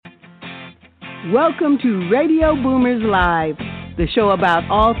Welcome to Radio Boomers Live, the show about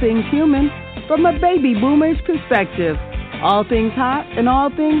all things human from a baby boomer's perspective. All things hot and all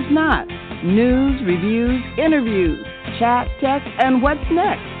things not. News, reviews, interviews, chat, text, and what's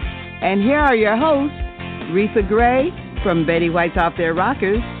next. And here are your hosts, Retha Gray from Betty White's Off Their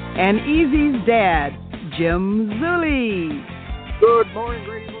Rockers and Easy's dad, Jim Zuley. Good morning,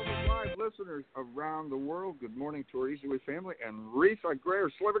 Radio Boomers Live listeners around the world. Good morning to our Easy Way family and Retha Gray, our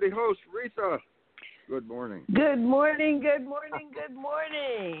celebrity host. Retha, good morning. Good morning, good morning, good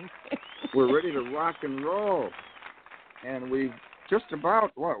morning. We're ready to rock and roll. And we just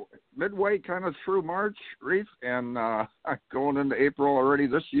about, midway kind of through March, Reef, and going into April already.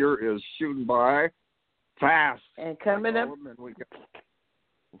 This year is shooting by fast. And coming up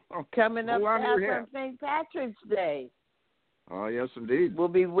fast on St. Patrick's Day. Oh, yes, indeed. We'll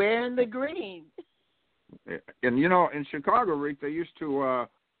be wearing the green. And, you know, in Chicago, Reef, they used to, I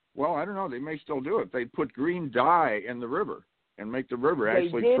don't know, they may still do it. They'd put green dye in the river and make the river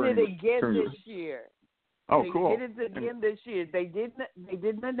actually turn. They did it again this year. Oh, cool. They did it again this year. They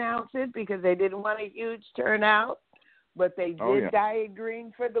didn't announce it because they didn't want a huge turnout, but they did dye it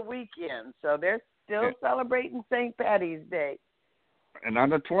green for the weekend. So they're still celebrating St. Patty's Day. And on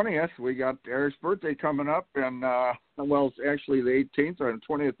the 20th, we got Eric's birthday coming up, and, it's actually the 18th, or the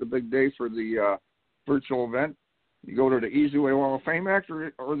 20th, the big day for the virtual event. You go to the Easy Way Wall of Fame app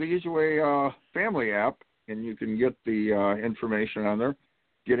or the Easy Way family app, and you can get the information on there.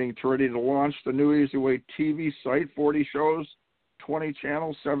 Getting ready to launch the new Easy Way TV site, 40 shows, 20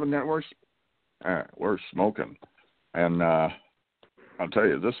 channels, 7 networks. We're smoking. And I'll tell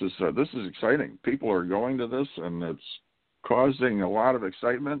you, this is exciting. People are going to this, and it's causing a lot of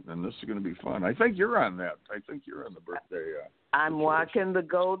excitement, and this is going to be fun. I think you're on that. I think you're on the birthday. I'm walking the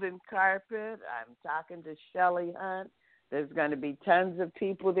golden carpet. I'm talking to Shelley Hunt. There's going to be tons of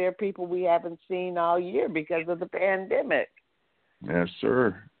people there, people we haven't seen all year because of the pandemic. Yes,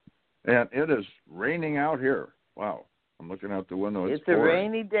 sir. And it is raining out here. Wow. I'm looking out the window. It's a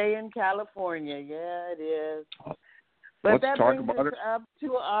rainy day in California. Yeah, it is. But let's that talk brings about us up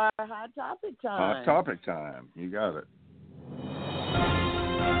to our Hot Topic time. Hot Topic time. You got it.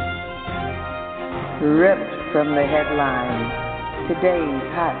 Ripped from the headlines. Today's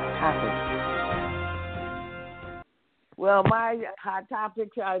Hot Topic. Well, my Hot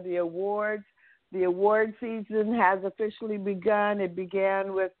Topics are the awards. The award season has officially begun. It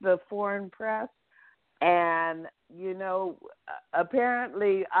began with the foreign press. And, you know,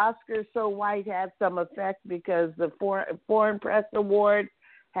 apparently Oscar So White had some effect because the foreign press award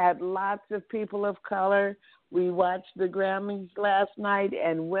had lots of people of color. We watched the Grammys last night,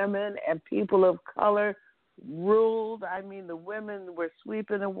 and women and people of color ruled. I mean, the women were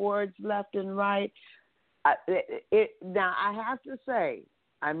sweeping awards left and right. Now, I have to say,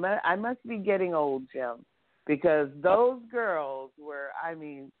 I must be getting old, Jim, because those girls were, I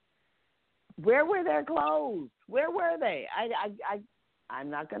mean, where were their clothes? Where were they? I'm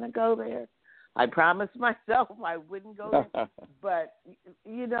not going to go there. I promised myself I wouldn't go there. But,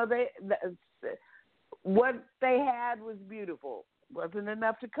 you know, what they had was beautiful. Wasn't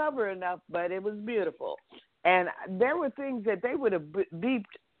enough to cover enough, but it was beautiful. And there were things that they would have beeped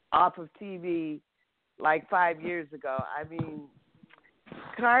off of TV like 5 years ago. I mean,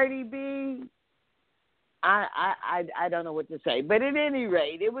 Cardi B, I don't know what to say. But at any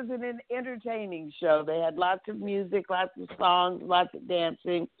rate, it was an entertaining show. They had lots of music, lots of songs, lots of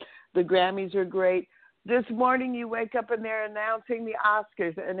dancing. The Grammys are great. This morning you wake up and they're announcing the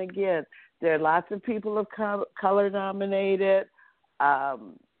Oscars. And again, there are lots of people of color nominated.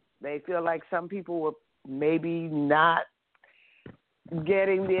 They feel like some people were maybe not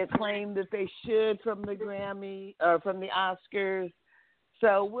getting the acclaim that they should from the Grammy or from the Oscars.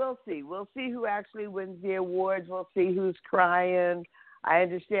 So we'll see. We'll see who actually wins the awards. We'll see who's crying. I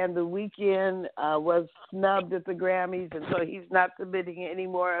understand The Weeknd was snubbed at the Grammys, and so he's not submitting any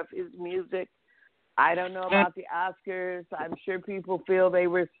more of his music. I don't know about the Oscars. I'm sure people feel they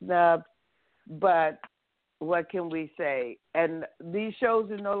were snubbed, but what can we say? And these shows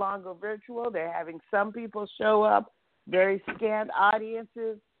are no longer virtual. They're having some people show up, very scant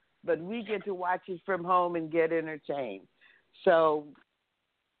audiences, but we get to watch it from home and get entertained. So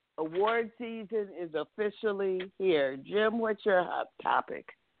award season is officially here. Jim, what's your hot topic?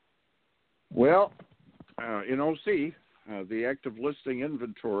 Well, in OC, the active listing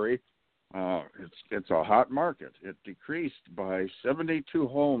inventory, it's a hot market. It decreased by 72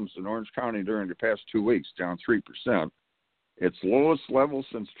 homes in Orange County during the past 2 weeks, down 3%. Its lowest level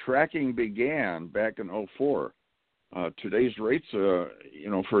since tracking began back in 2004. Today's rates, for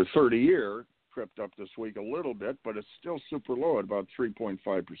a 30-year, crept up this week a little bit, but it's still super low at about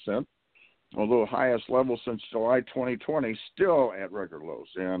 3.5%. although highest level since July 2020, still at record lows.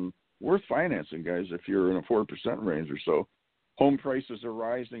 And worth financing, guys, if you're in a 4% range or so. Home prices are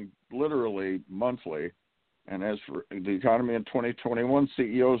rising literally monthly. And as for the economy in 2021,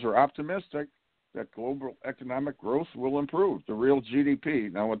 CEOs are optimistic that global economic growth will improve. The real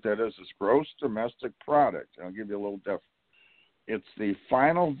GDP, now what that is gross domestic product. I'll give you a little it's the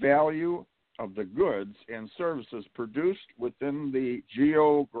final value of the goods and services produced within the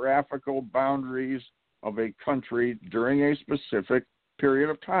geographical boundaries of a country during a specific period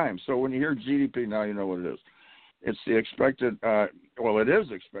of time. So when you hear GDP, now you know what it is. It's the expected, it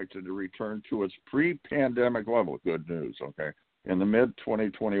is expected to return to its pre-pandemic level. Good news, okay? In the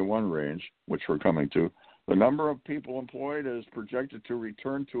mid-2021 range, which we're coming to. The number of people employed is projected to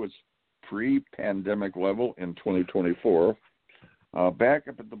return to its pre-pandemic level in 2024. Back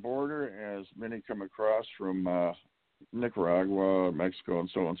up at the border, as many come across from Nicaragua, Mexico, and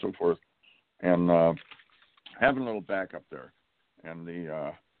so on and so forth, and having a little backup there. And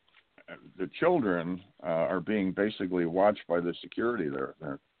the children are being basically watched by the security there.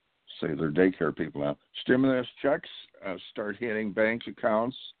 They're daycare people now. Stimulus checks start hitting bank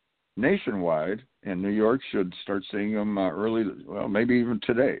accounts nationwide, and New York should start seeing them maybe even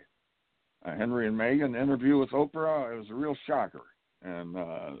today. Henry and Meghan interview with Oprah, it was a real shocker. And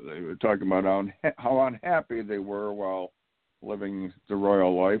they were talking about how unhappy they were while living the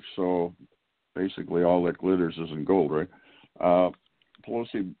royal life. So basically all that glitters isn't gold, right?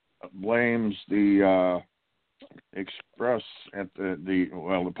 Pelosi blames the Express at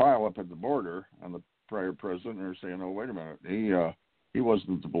the pile up at the border on the prior president. They're saying, oh, wait a minute, he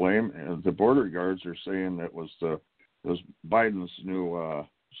wasn't to blame. The border guards are saying that was Biden's new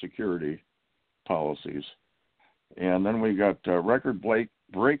security policies. And then we got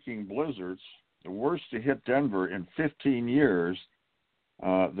record-breaking blizzards, the worst to hit Denver in 15 years.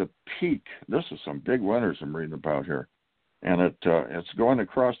 The peak, this is some big winters I'm reading about here, and it's going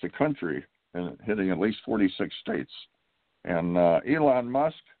across the country and hitting at least 46 states. And Elon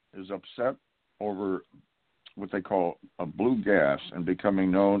Musk is upset over what they call a blue gas and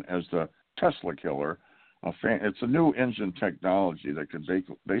becoming known as the Tesla killer. It's a new engine technology that could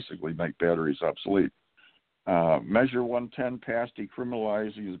basically make batteries obsolete. Measure 110 passed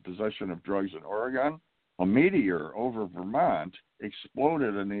decriminalizing the possession of drugs in Oregon. A meteor over Vermont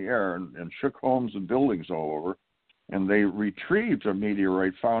exploded in the air and shook homes and buildings all over. And they retrieved a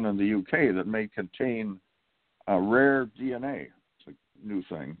meteorite found in the UK that may contain rare DNA. It's a new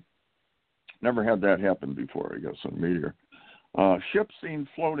thing. Never had that happen before, I guess, a meteor. Ship seen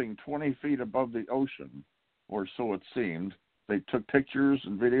floating 20 feet above the ocean, or so it seemed. They took pictures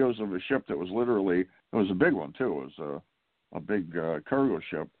and videos of a ship that was literally, it was a big one too, it was a big cargo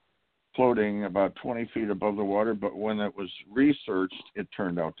ship floating about 20 feet above the water, but when it was researched, it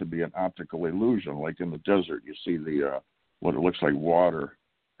turned out to be an optical illusion. Like in the desert, you see what it looks like water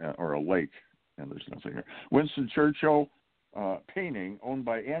or a lake, and there's nothing there. Winston Churchill painting owned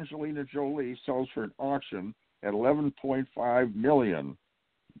by Angelina Jolie sells for an auction at $11.5 million,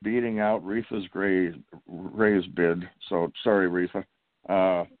 beating out Reefa's Ray's bid. So sorry, Reefa.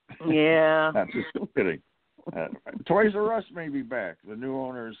 Yeah. Not just kidding. Toys R Us may be back. The new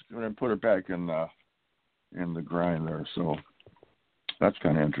owner's going to put it back in the grind there. So that's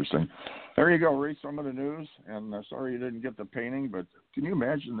kind of interesting. There you go, Reese. Some of the news. And sorry you didn't get the painting, but can you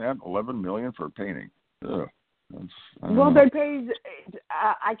imagine that? $11 million for a painting. Ugh. They paid,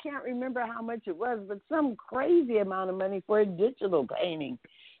 I can't remember how much it was, but some crazy amount of money for a digital painting.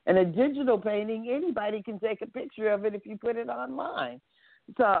 And a digital painting, anybody can take a picture of it if you put it online.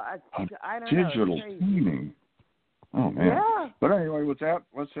 So I don't know. Digital painting. Oh, man. Yeah. But anyway, with that,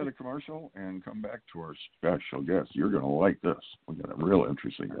 let's hit a commercial and come back to our special guest. You're going to like this. We got a real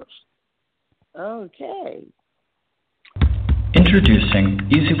interesting guest. Okay. Introducing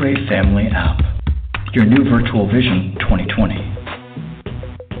EasyWay Family App, your new virtual vision 2020.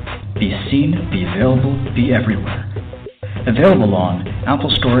 Be seen, be available, be everywhere. Available on Apple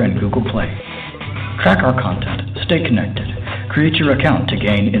Store and Google Play. Track our content, stay connected, create your account to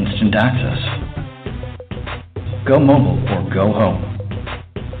gain instant access. Go mobile or go home.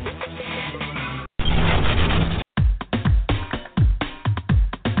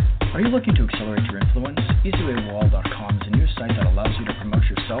 Are you looking to accelerate your influence? EasyWayWall.com is a new site that allows you to promote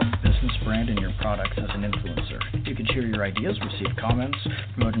yourself, business, brand, and your products as an influencer. You can share your ideas, receive comments,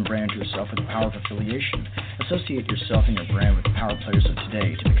 promote and brand yourself with the power of affiliation. Associate yourself and your brand with the power players of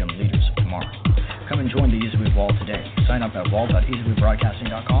today to become leaders of tomorrow. Come and join the EasyWay Wall today. Sign up at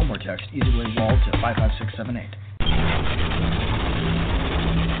wall.easywaybroadcasting.com or text EasyWayWall to 55678.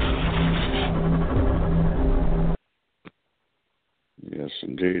 Yes,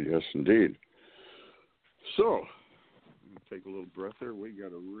 indeed. Yes, indeed. So, take a little breath there. We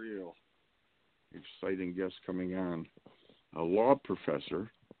got a real exciting guest coming on. A law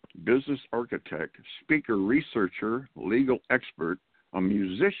professor, business architect, speaker, researcher, legal expert, a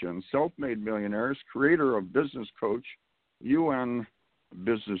musician, self-made millionaire, creator of business coach, UN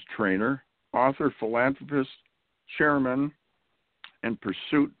business trainer, author, philanthropist, chairman, and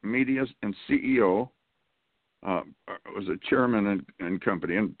Pursuit Media and CEO. Was a chairman and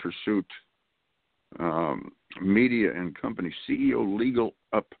company in Pursuit Media and Company, CEO, Legal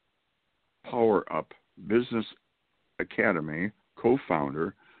Up, Power Up, Business Academy,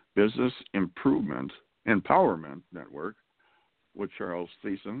 co-founder, Business Empowerment Network with Charles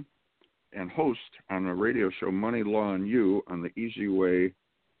Thiessen, and host on the radio show Money, Law, and You on the Easy Way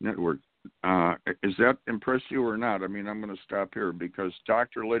Network. Is that impress you or not? I mean, I'm going to stop here because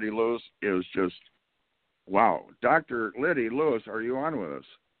Dr. Lydie Lewis is just, wow. Dr. Lydie Lewis, are you on with us?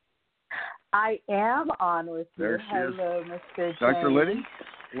 I am on with you. There she is. Hello, Mr. Dr. James. Lydie,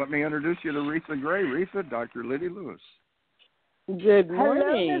 let me introduce you to Retha Gray. Retha, Dr. Lydie Lewis. Good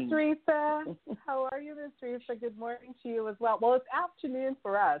morning. Hello, Miss Retha. How are you, Miss Retha? Good morning to you as well. Well, it's afternoon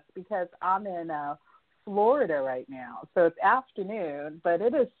for us because I'm in Florida right now. So it's afternoon, but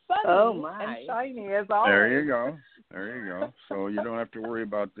it is sunny and shiny as always. There you go. There you go. So you don't have to worry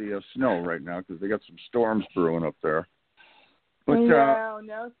about the snow right now because they got some storms brewing up there. But,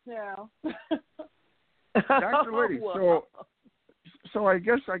 no snow. Dr. Lydie, so I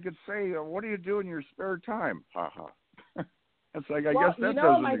guess I could say, what do you do in your spare time? Ha ha. It's like, I guess that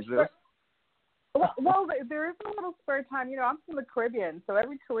doesn't exist. Well, there is a little spare time. You know, I'm from the Caribbean, so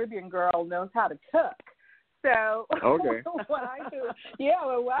every Caribbean girl knows how to cook. So okay. what I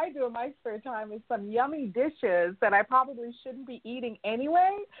do in my spare time is some yummy dishes that I probably shouldn't be eating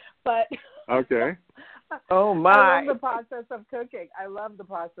anyway, but okay. Oh, my. I love the process of cooking.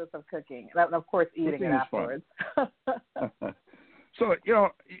 And, of course, eating it afterwards. So, you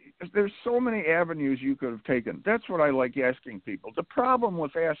know, there's so many avenues you could have taken. That's what I like asking people. The problem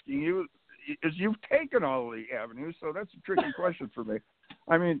with asking you is you've taken all the avenues, so that's a tricky question for me.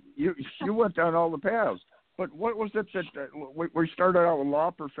 I mean, you went down all the paths. But what was it that we started out with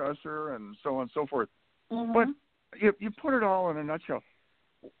law professor and so on and so forth. Mm-hmm. But you put it all in a nutshell.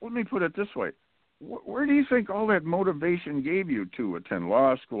 Let me put it this way. Where do you think all that motivation gave you to attend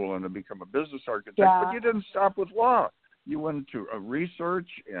law school and to become a business architect? Yeah. But you didn't stop with law. You went into research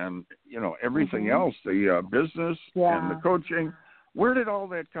and, you know, everything else, the business and the coaching. Where did all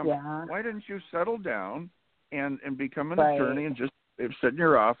that come from? Why didn't you settle down and become an attorney and just sit in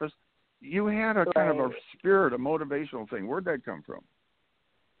your office? You had a kind of a spirit, a motivational thing. Where'd that come from?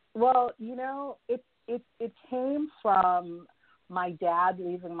 Well, you know, it came from my dad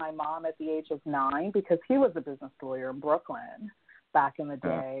leaving my mom at the age of 9 because he was a business lawyer in Brooklyn back in the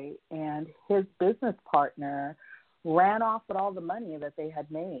day, and his business partner ran off with all the money that they had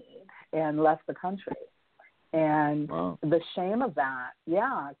made and left the country. And the shame of that,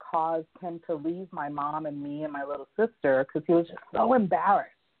 caused him to leave my mom and me and my little sister because he was just so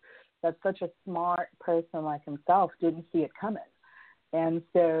embarrassed that such a smart person like himself didn't see it coming. And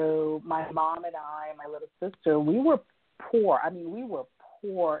so my mom and I and my little sister, we were poor. I mean, we were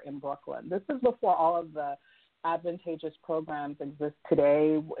poor in Brooklyn. This is before all of the advantageous programs exist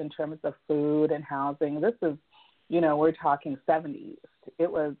today in terms of food and housing. This is, you know, we're talking 70s.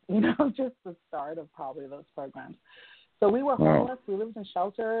 It was, you know, just the start of probably those programs. So we were homeless. We lived in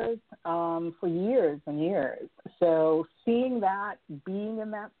shelters for years and years. So seeing that, being in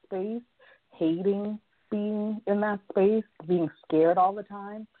that space, hating being in that space, being scared all the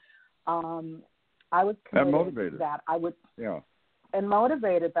time, I was committed that I would, and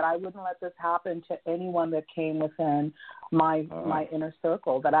motivated that I wouldn't let this happen to anyone that came within my inner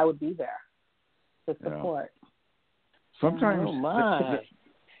circle, that I would be there to support. Sometimes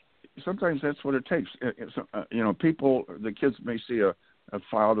that's what it takes. You know, people, the kids may see a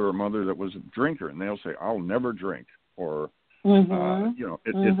father or mother that was a drinker, and they'll say, "I'll never drink," or you know,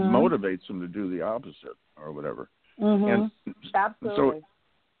 it motivates them to do the opposite or whatever. And absolutely. So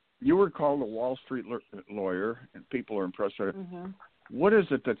you were called a Wall Street lawyer, and people are impressed with it. What is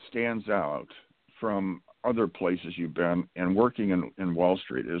it that stands out from other places you've been and working in Wall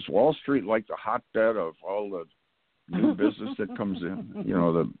Street? Is Wall Street like the hotbed of all the new business that comes in, you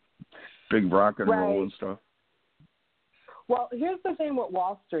know, the big rock and roll and stuff? Well, here's the thing with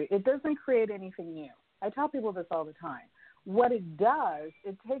Wall Street. It doesn't create anything new. I tell people this all the time. What it does,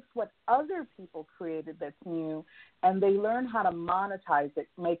 it takes what other people created that's new, and they learn how to monetize it,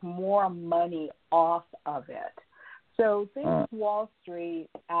 make more money off of it. So think of Wall Street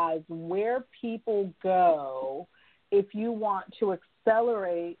as where people go if you want to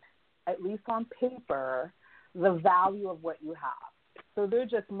accelerate, at least on paper, the value of what you have. So they're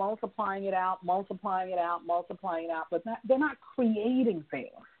just multiplying it out, but they're not creating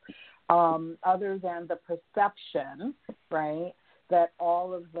things other than the perception, right, that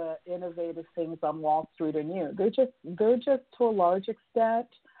all of the innovative things on Wall Street are new. They're just to a large extent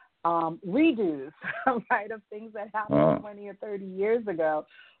redos, right, of things that happened 20 or 30 years ago,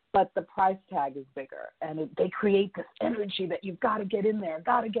 but the price tag is bigger, and they create this energy that you've got to get in there,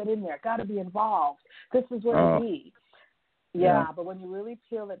 got to be involved. This is what it needs. Yeah, but when you really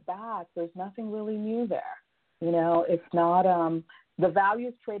peel it back, there's nothing really new there. You know, it's not the value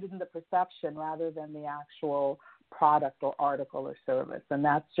is traded in the perception rather than the actual product or article or service, and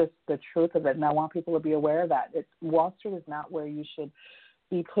that's just the truth of it. And I want people to be aware of that. Wall Street is not where you should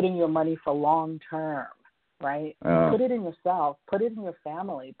be putting your money for long term, right? Put it in yourself, put it in your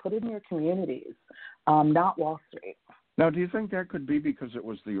family, put it in your communities, not Wall Street. Now, do you think that could be because it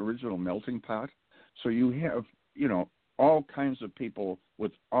was the original melting pot? So you have, you know, all kinds of people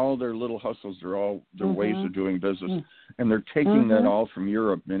with all their little hustles, their ways of doing business, and they're taking that all from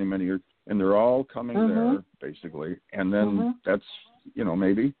Europe many years, and they're all coming there, basically. And then that's, you know,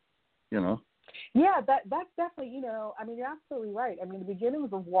 maybe, you know. Yeah, that's definitely, you know, I mean, you're absolutely right. I mean, the beginnings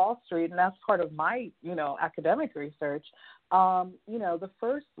of Wall Street, and that's part of my, you know, academic research, you know, the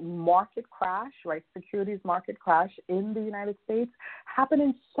first market crash, right, securities market crash in the United States happened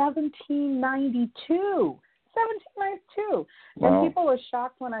in 1792. 1792. Wow. And people are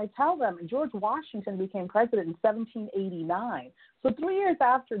shocked when I tell them George Washington became president in 1789. So 3 years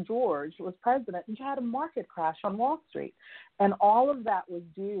after George was president, you had a market crash on Wall Street. And all of that was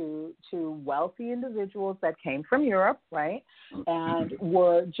due to wealthy individuals that came from Europe, right, and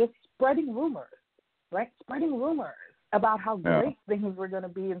were just spreading rumors, right, about how great things were going to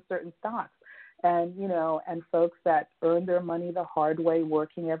be in certain stocks. And, you know, and folks that earned their money the hard way,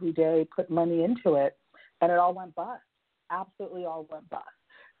 working every day, put money into it, and it all went bust. Absolutely all went bust.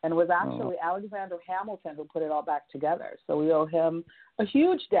 And it was actually Alexander Hamilton who put it all back together. So we owe him a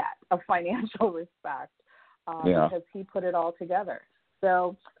huge debt of financial respect because he put it all together.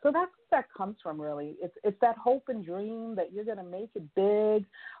 So that's where that comes from, really. It's that hope and dream that you're going to make it big,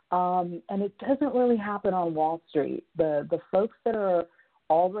 and it doesn't really happen on Wall Street. The folks that are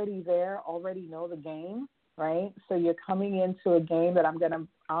already there already know the game, right? So you're coming into a game that I'm going to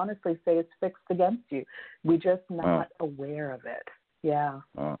honestly say is fixed against you. We're just not aware of it. Yeah.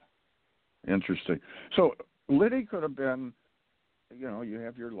 Interesting. So Lydie could have been, you know, you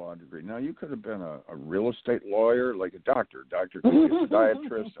have your law degree. Now you could have been a real estate lawyer, like a doctor could be a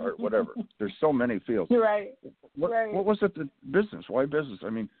podiatrist or whatever. There's so many fields. You're right. What was it, the business? Why business? I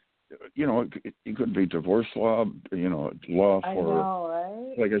mean, you know, it could be divorce law, you know, law for, I know,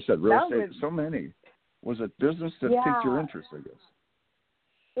 right? Like I said, real estate, so many. Was it business that piqued your interest, I guess?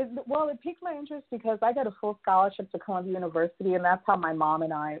 It piqued my interest because I got a full scholarship to Columbia University, and that's how my mom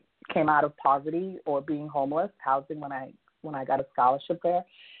and I came out of poverty or being homeless, housing when I got a scholarship there.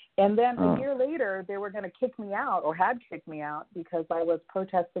 And then a year later, they were going to kick me out or had kicked me out because I was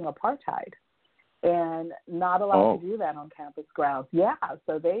protesting apartheid and not allowed to do that on campus grounds. Yeah,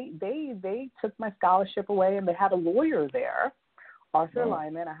 so they took my scholarship away, and they had a lawyer there, Arthur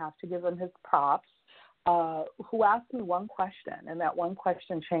Lyman. I have to give him his props. Who asked me one question, and that one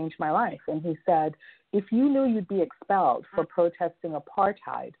question changed my life. And he said, if you knew you'd be expelled for protesting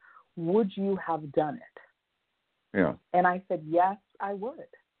apartheid, would you have done it? Yeah. And I said, yes, I would.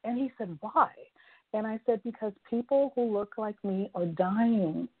 And he said, why? And I said, because people who look like me are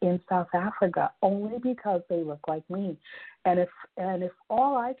dying in South Africa only because they look like me. And if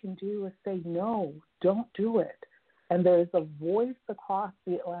all I can do is say, no, don't do it, and there's a voice across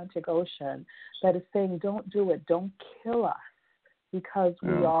the Atlantic Ocean that is saying, don't do it, don't kill us, because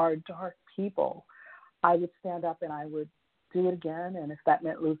we are dark people, I would stand up and I would do it again. And if that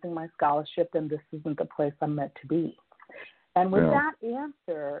meant losing my scholarship, then this isn't the place I'm meant to be. And with that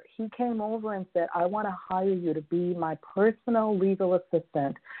answer, he came over and said, I want to hire you to be my personal legal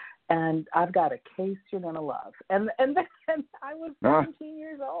assistant, and I've got a case you're going to love. And then I was 17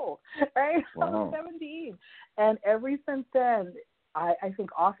 years old, right? Wow. I was 17. And ever since then, I think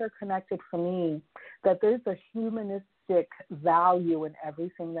Arthur connected for me that there's a humanistic value in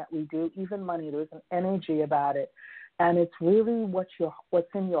everything that we do, even money. There's an energy about it. And it's really what's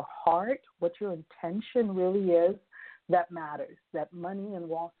in your heart, what your intention really is, that matters. That money and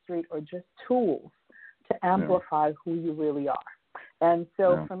Wall Street are just tools to amplify who you really are. And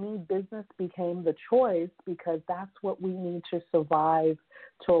so for me, business became the choice because that's what we need to survive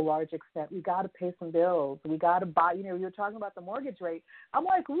to a large extent. We got to pay some bills. We got to buy, you know, you're talking about the mortgage rate. I'm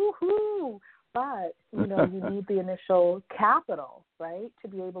like, woohoo, But, you know, you need the initial capital, right, to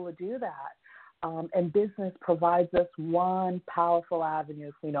be able to do that. And business provides us one powerful avenue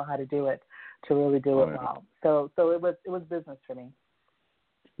if we know how to do it, to really do it well. So it was business for me.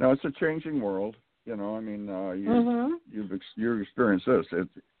 Now, it's a changing world. You know, I mean, you've experienced this.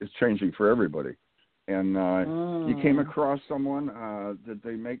 It's changing for everybody. And you came across someone, did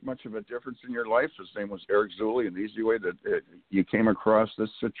they make much of a difference in your life? His name was Eric Zuley in the Easy Way. That you came across this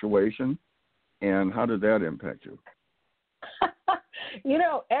situation, and how did that impact you? You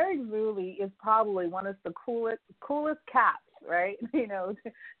know, Eric Zuley is probably one of the coolest cats, right? You know,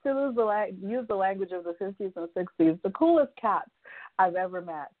 to use the language of the 50s and 60s, the coolest cats I've ever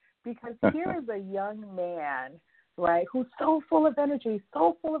met. Because here is a young man, right, who's so full of energy,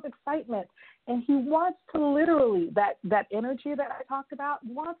 so full of excitement, and he wants to literally, that energy that I talked about,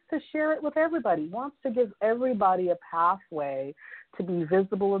 wants to share it with everybody, wants to give everybody a pathway to be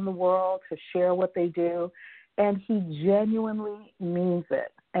visible in the world, to share what they do. And he genuinely means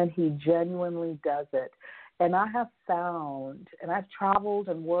it, and he genuinely does it. And I have found, and I've traveled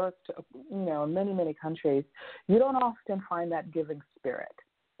and worked, you know, in many, many countries, you don't often find that giving spirit.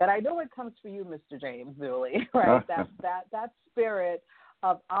 But I know it comes for you, Mr. James Zuley, right? that spirit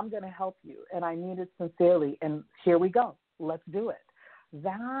of I'm going to help you, and I mean it sincerely, and here we go. Let's do it.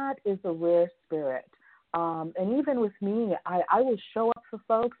 That is a rare spirit. And even with me, I will show up for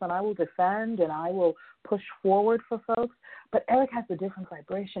folks, and I will defend, and I will push forward for folks. But Eric has a different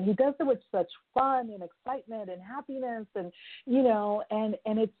vibration. He does it with such fun and excitement and happiness, and, you know, and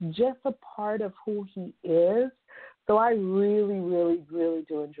it's just a part of who he is. So I really, really, really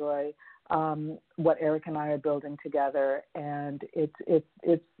do enjoy what Eric and I are building together, and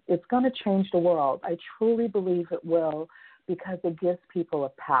it's going to change the world. I truly believe it will, because it gives people a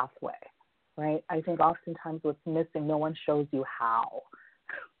pathway. Right? I think oftentimes what's missing, no one shows you how.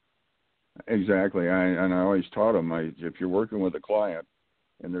 Exactly. I always taught them, if you're working with a client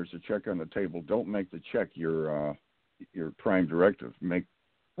and there's a check on the table, don't make the check your prime directive.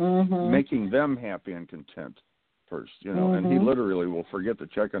 Making them happy and content first, you know. And he literally will forget the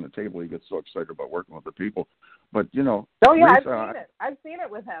check on the table. He gets so excited about working with the people. But, you know. Oh, yeah, I've seen it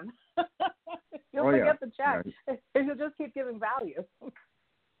with him. He'll forget the check. Yeah. He'll just keep giving value.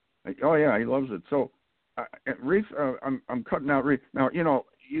 Oh yeah, he loves it. So, Reef, I'm cutting out Reef. Now, you know,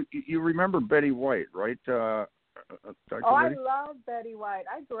 you remember Betty White, right? Dr. I Lydie? love Betty White.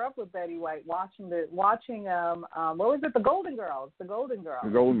 I grew up with Betty White, watching what was it? The Golden Girls. The Golden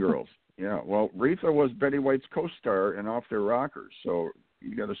Girls. Yeah. Well, Retha was Betty White's co-star in Off Their Rockers, so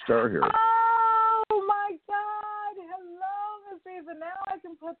you got a star here. Oh my God! Hello, Miss Retha. Now I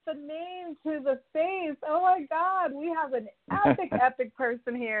can put the name to the face. Oh my God, we have an epic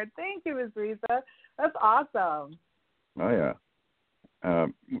person here. Thank you, Miss Retha. That's awesome. Oh yeah.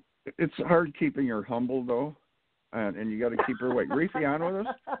 It's hard keeping her humble though, and you got to keep her awake. Retha, on with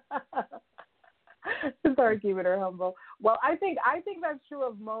us? It's hard keeping her humble. Well, I think that's true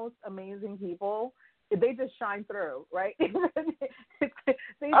of most amazing people. They just shine through, right? They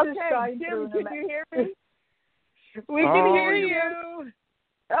just shine through. Can you hear me? We can hear you.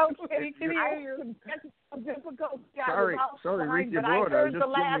 Okay, we can hear you. Difficult. Sorry, Reef, you blew it. I was just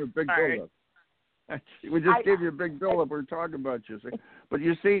giving you a big build-up. We just gave you a big build-up. We're talking about you. See? But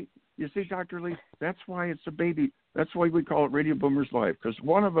you see, Dr. Lee, that's why it's a baby. That's why we call it Radio Boomers Live, because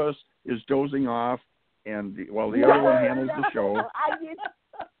one of us is dozing off, and while the other one handles the show.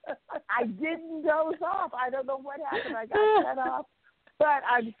 I didn't doze off. I don't know what happened. I got cut off. But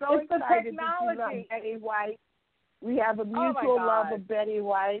I'm so excited that you love Betty White. We have a mutual love of Betty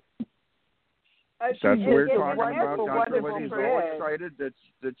White. That's what we're talking about, Dr. Lydie. He's so excited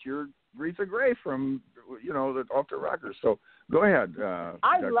that you're Retha Gray from, you know, the Off the Rockers. So go ahead,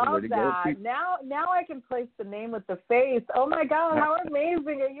 I Dr. love Lydie. that. Now I can place the name with the face. Oh my God, how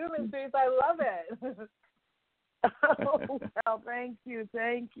amazing are you, Miss Grace? I love it. Oh, well, thank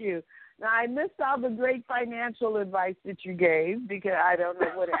you. Now, I missed all the great financial advice that you gave because I don't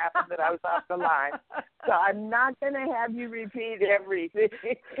know what happened that I was off the line. So I'm not going to have you repeat everything.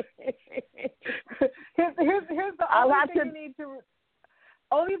 Here's the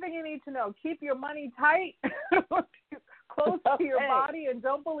only thing you need to know. Keep your money tight, close to your body, and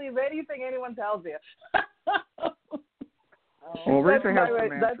don't believe anything anyone tells you. Well, Retha has some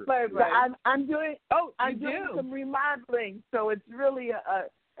answers. That's my advice. I'm doing some remodeling, so it's really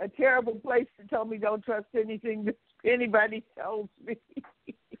a terrible place to tell me don't trust anything that anybody tells me.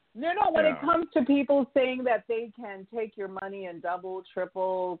 No, when it comes to people saying that they can take your money and double,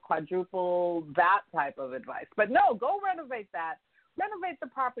 triple, quadruple, that type of advice. But no, go renovate that. Renovate the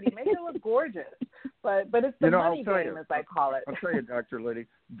property. Make it look gorgeous. but it's the money I'll game, as I call it. I'll tell you, Dr. Lydie,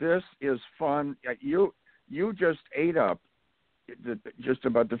 this is fun. You just ate up just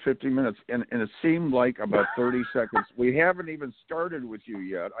about the 50 minutes, and it seemed like about 30 seconds. We haven't even started with you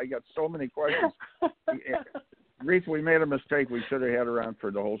yet. I got so many questions. Reese, we made a mistake. We should have had her on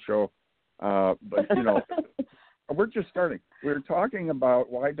for the whole show. But, we're just starting. We're talking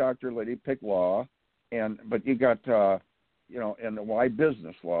about why Dr. Lydie picked law, but you got, and why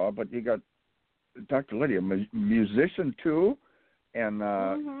business law, but you got Dr. Lydie, a musician too, and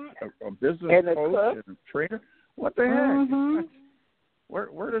a business coach and trainer. What the heck? Mm-hmm.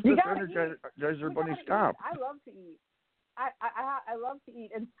 Where does this Energizer Bunny stop? I love to eat. I love to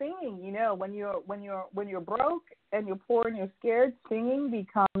eat and singing. When you're broke and you're poor and you're scared, singing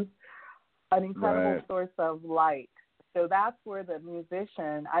becomes an incredible source of light. So that's where the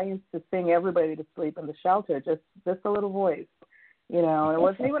musician. I used to sing everybody to sleep in the shelter. Just a little voice, and it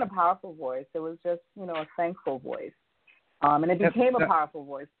wasn't even a powerful voice. It was just a thankful voice. And it became a powerful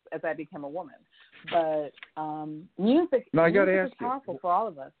voice as I became a woman. But music is powerful for all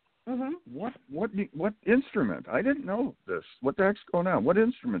of us. Mm-hmm. What instrument? I didn't know this. What the heck's going on? What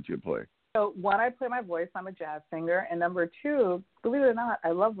instrument do you play? So one, I play my voice. I'm a jazz singer, and number two, believe it or not,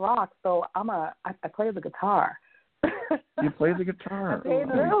 I love rock. So I play the guitar. You play the guitar? I play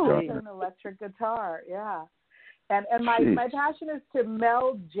an electric guitar. Yeah. And my passion is to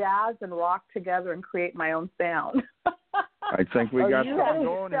meld jazz and rock together and create my own sound. I think we got something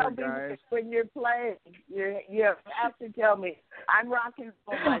going here, guys. When you're playing, you have to tell me. I'm rock and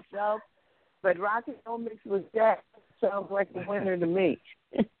roll myself, but rock and roll mixed with jazz sounds like a winner to me.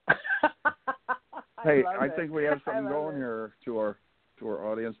 Hey, I think we have something going here to our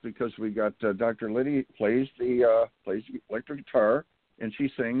audience, because we got Dr. Lydie plays the electric guitar, and she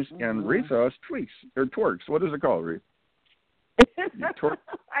sings, and Retha twerks. What is it called, Retha?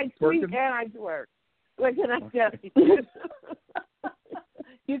 I tweak and I twerk. What can I tell you?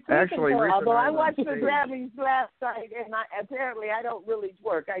 Actually, although I watched the Grammys last night, and apparently I don't really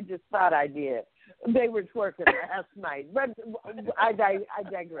twerk. I just thought I did. They were twerking last night, but I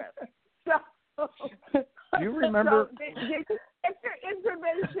digress. So, do you remember? Extra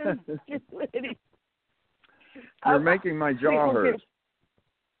information, Lydie. You're making my jaw hurt.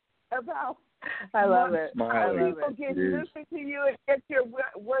 I love it. People can listen to you and get your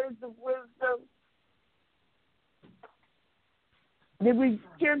words of wisdom. Did we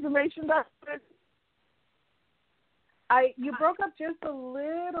get information about this? You broke up just a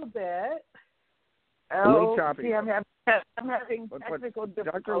little bit. A little choppy. See, I'm having technical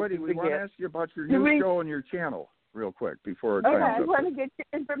difficulties. Dr. Lydie, we want to ask you about your new show and your channel real quick before time I want to get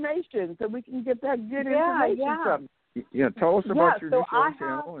your information so we can get that good information from you. Yeah, tell us about your new show and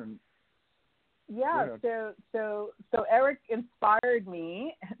channel. So Eric inspired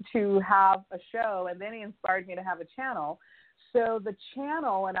me to have a show, and then he inspired me to have a channel. So the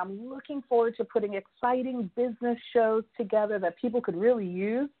channel, and I'm looking forward to putting exciting business shows together that people could really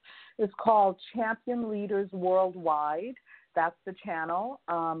use, is called Champion Leaders Worldwide. That's the channel.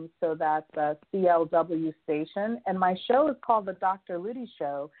 So that's a CLW station. And my show is called The Dr. Lydie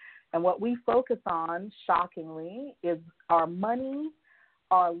Show. And what we focus on, shockingly, is our money,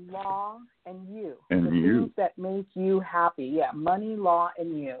 our law, and you. Things that make you happy. Yeah, money, law,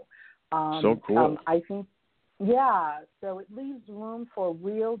 and you. So cool. I think, so it leaves room for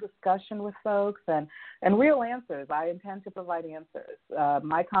real discussion with folks and real answers. I intend to provide answers.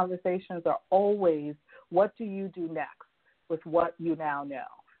 My conversations are always, what do you do next with what you now know?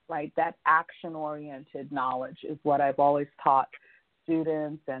 Right? That action-oriented knowledge is what I've always taught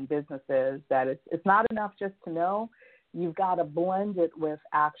students and businesses, that it's not enough just to know. You've got to blend it with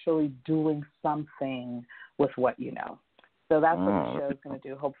actually doing something with what you know. So that's what the show is going to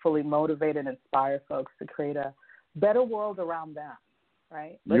do, hopefully motivate and inspire folks to create a better world around them,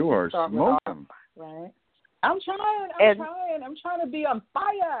 right? You are smoking. Right? I'm trying to be on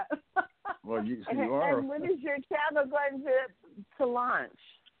fire. Well, you are. And when is your channel going to launch?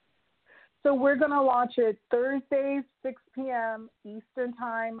 So we're going to launch it Thursdays, 6 p.m. Eastern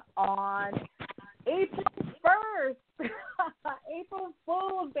Time on April 1st. April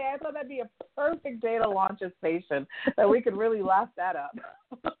Fool's Day. I thought that'd be a perfect day to launch a station, that we could really laugh that up.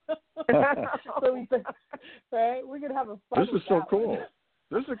 Right? We're going to have a fun. This is so cool.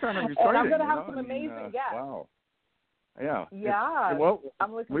 This is kind of exciting. And I'm going to have some amazing guests. Wow. Yeah. Yeah.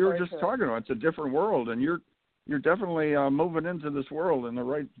 We were just talking about, it's a different world, and you're definitely moving into this world in the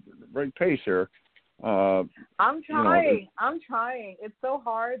right pace here. I'm trying. It's so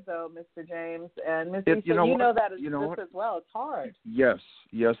hard, though, Mr. James. And Ms. Lisa, you know that as well. It's hard. Yes,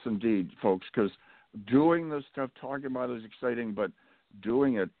 indeed, folks, because doing this stuff, talking about it is exciting, but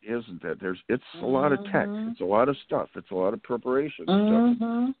doing it isn't that. It's a lot of tech. It's a lot of stuff. It's a lot of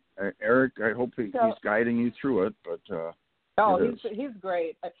preparation. Eric, I hope he's guiding you through it, but he's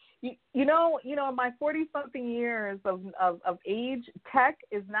great. You know, in my 40-something years of age, tech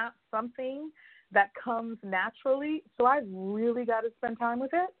is not something that comes naturally, so I've really got to spend time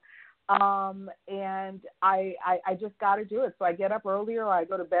with it. And I just got to do it. So I get up earlier, or I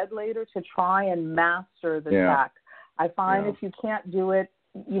go to bed later to try and master the tech. I find if you can't do it,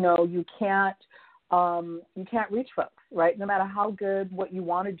 you can't reach folks, right? No matter how good what you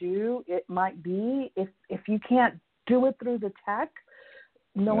want to do it might be, if you can't do it through the tech,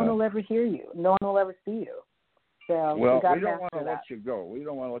 no one will ever hear you. No one will ever see you. So we don't want to let you go. We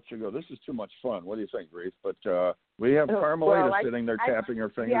don't want to let you go. This is too much fun. What do you think, Reese? But we have Carmelita sitting there tapping her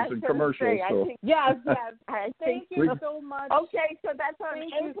fingers in commercials. Yes. Thank you so much. Okay, so that's on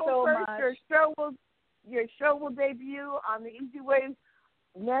April 1st. Your show will debut on the Easy Way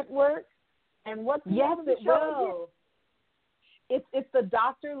Network. And what's the name of the show? It's the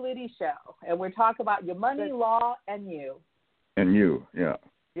Dr. Lydie Show, and we're talking about your money, law, and you. And you, yeah.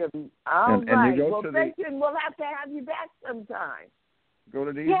 All right. Well, thank you, and we'll have to have you back sometime. Go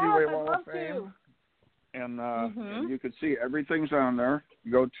to the Easy Way Wall of Fame, and you can see everything's on there.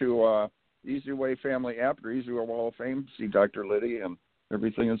 Go to Easy Way Family app or Easy Way Wall of Fame, see Dr. Lydie and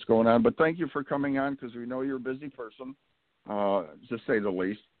everything that's going on. But thank you for coming on, because we know you're a busy person, to say the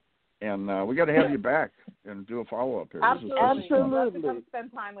least. And we got to have you back and do a follow-up here. Absolutely. I'd love to come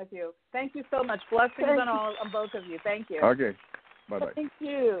spend time with you. Thank you so much. Blessings on both of you. Thank you. Okay. Bye-bye. Thank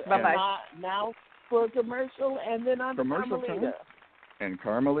you. Bye-bye. Now for a commercial, and then on Carmelita. And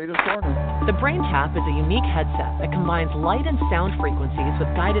Carmelita's Corner. The Brain Tap is a unique headset that combines light and sound frequencies with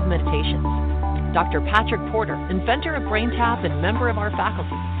guided meditations. Dr. Patrick Porter, inventor of Brain Tap and member of our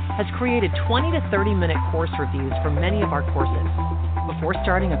faculty, has created 20 to 30-minute course reviews for many of our courses. Before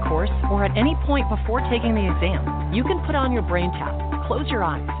starting a course, or at any point before taking the exam, you can put on your Brain Tap, close your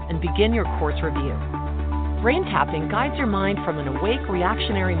eyes, and begin your course review. Brain tapping guides your mind from an awake,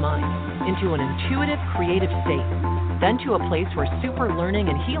 reactionary mind into an intuitive, creative state, then to a place where super learning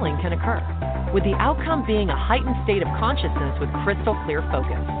and healing can occur, with the outcome being a heightened state of consciousness with crystal clear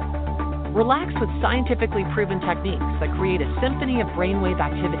focus. Relax with scientifically proven techniques that create a symphony of brainwave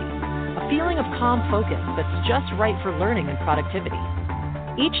activity, a feeling of calm focus that's just right for learning and productivity.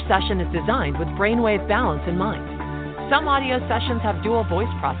 Each session is designed with brainwave balance in mind. Some audio sessions have dual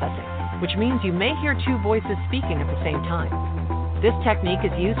voice processing, which means you may hear two voices speaking at the same time. This technique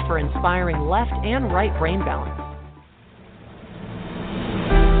is used for inspiring left and right brain balance.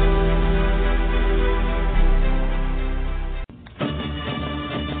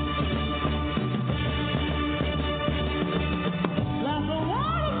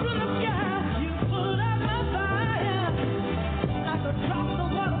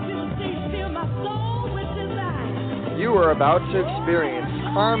 You are about to experience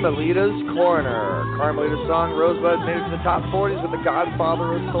Carmelita's Corner. Carmelita's song Rosebud made it to the top 40s with the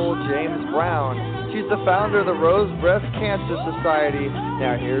godfather of soul, James Brown. She's the founder of the Rose Breast Cancer Society.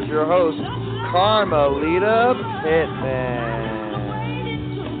 Now here's your host, Carmelita Pittman.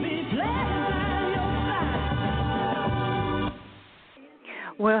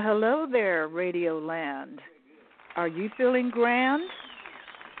 Well, hello there, Radio Land. Are you feeling grand?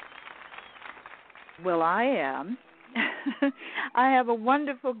 Well, I am. I have a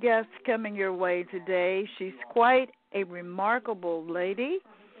wonderful guest coming your way today. She's quite a remarkable lady.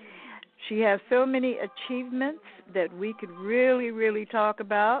 She has so many achievements that we could really, really talk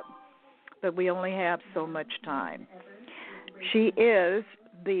about, but we only have so much time. She is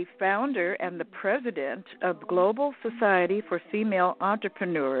the founder and the president of Global Society for Female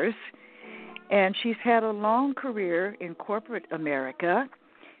Entrepreneurs, and she's had a long career in corporate America.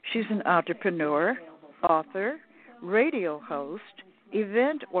 She's an entrepreneur, author, radio host,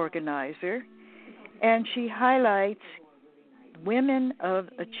 event organizer, and she highlights women of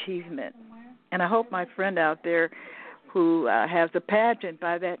achievement. And I hope my friend out there who has a pageant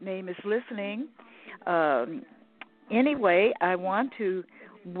by that name is listening. Anyway, I want to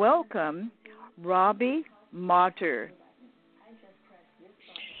welcome Robbie Motter.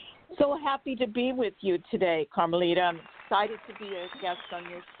 So happy to be with you today, Carmelita. I'm excited to be a guest on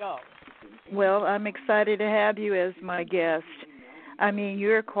your show. Well, I'm excited to have you as my guest. I mean,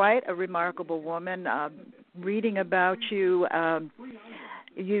 you're quite a remarkable woman. Reading about you,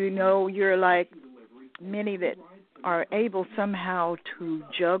 you're like many that are able somehow to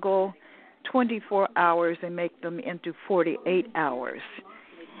juggle 24 hours and make them into 48 hours.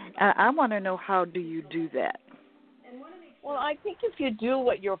 I want to know, how do you do that? Well, I think if you do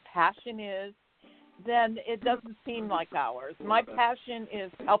what your passion is, then it doesn't seem like ours. My passion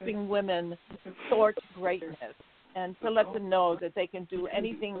is helping women soar to greatness and to let them know that they can do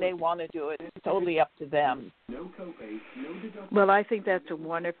anything they want to do. It's totally up to them. Well, I think that's a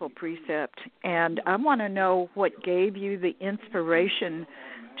wonderful precept. And I want to know what gave you the inspiration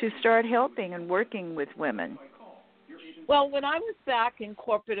to start helping and working with women. Well, when I was back in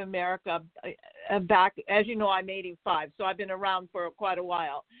corporate America, as you know, I'm 85, so I've been around for quite a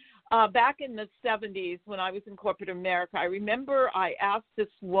while. Back in the 70s, when I was in corporate America, I remember I asked this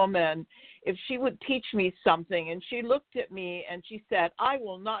woman if she would teach me something, and she looked at me and she said, "I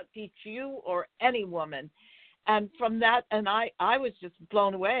will not teach you or any woman." And from that, and I was just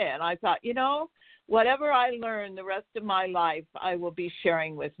blown away, and I thought, whatever I learn the rest of my life, I will be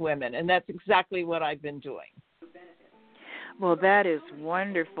sharing with women, and that's exactly what I've been doing. Well, that is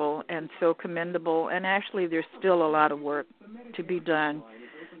wonderful and so commendable, and actually there's still a lot of work to be done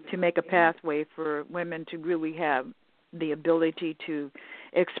to make a pathway for women to really have the ability to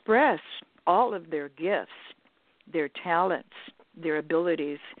express all of their gifts, their talents, their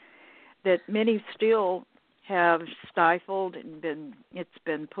abilities that many still have stifled and it's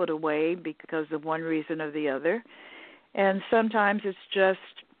been put away because of one reason or the other. And sometimes it's just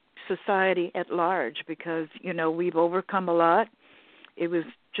society at large because, we've overcome a lot. It was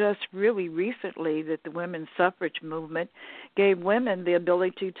just really recently that the women's suffrage movement gave women the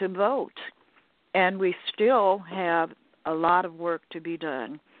ability to vote. And we still have a lot of work to be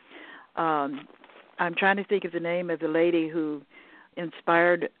done. I'm trying to think of the name of the lady who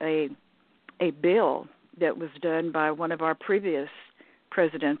inspired a bill that was done by one of our previous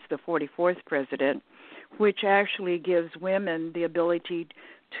presidents, the 44th president, which actually gives women the ability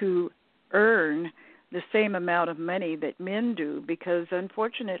to earn the same amount of money that men do, because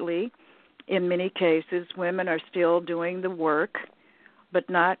unfortunately, in many cases, women are still doing the work but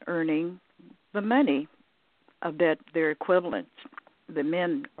not earning the money that their equivalents, the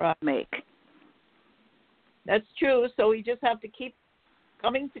men, make. That's true. So we just have to keep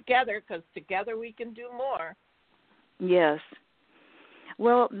coming together because together we can do more. Yes.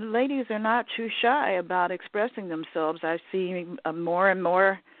 Well, ladies are not too shy about expressing themselves. I see more and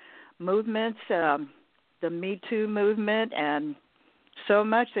more movements, the Me Too movement, and so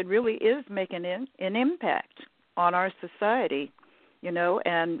much that really is making an impact on our society,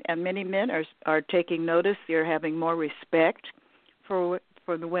 and many men are taking notice. They're having more respect for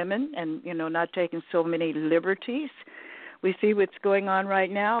the women and, not taking so many liberties. We see what's going on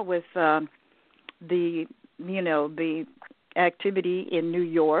right now with the activity in New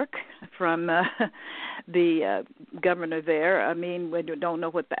York from the governor there. I mean, we don't know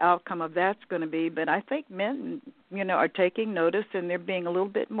what the outcome of that's going to be, but I think men, are taking notice and they're being a little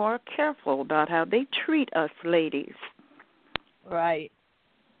bit more careful about how they treat us ladies. Right.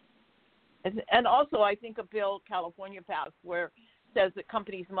 And also I think a bill California passed where says that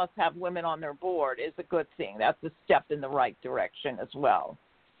companies must have women on their board is a good thing. That's a step in the right direction as well.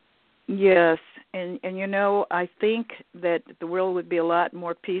 Yes, and I think that the world would be a lot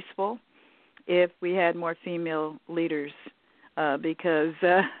more peaceful if we had more female leaders because,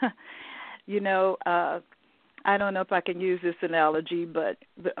 I don't know if I can use this analogy, but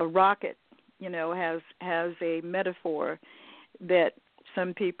a rocket, has a metaphor that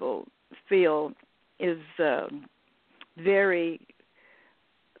some people feel is very,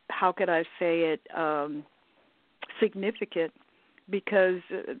 how could I say it, significant, because,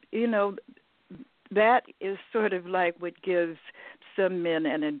 that is sort of like what gives some men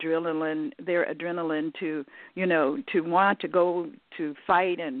their adrenaline to, to want to go to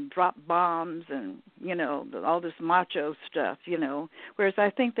fight and drop bombs and, all this macho stuff, whereas I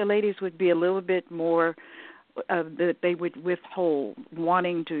think the ladies would be a little bit more, that they would withhold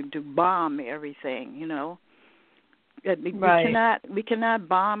wanting to bomb everything, Right. We cannot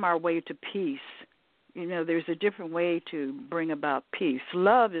bomb our way to peace. There's a different way to bring about peace.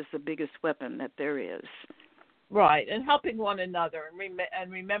 Love is the biggest weapon that there is. Right, and helping one another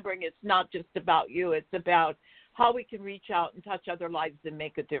and remembering it's not just about you. It's about how we can reach out and touch other lives and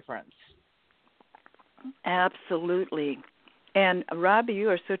make a difference. Absolutely. And, Robbie, you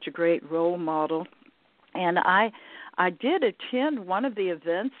are such a great role model. And I did attend one of the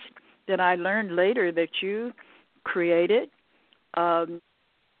events that I learned later that you created, to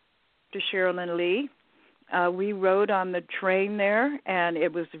Sherilyn Lee. We rode on the train there, and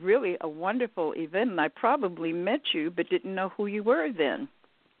it was really a wonderful event, and I probably met you but didn't know who you were then.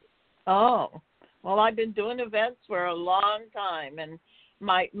 Oh, well, I've been doing events for a long time, and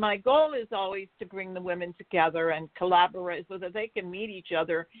my goal is always to bring the women together and collaborate so that they can meet each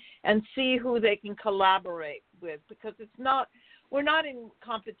other and see who they can collaborate with, because it's not we're not in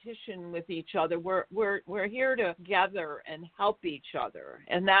competition with each other. We're here together and help each other,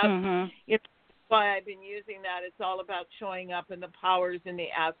 and that's why I've been using that. It's all about showing up and the powers in the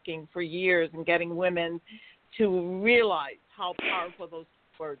asking for years and getting women to realize how powerful those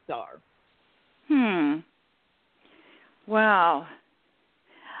words are. Wow.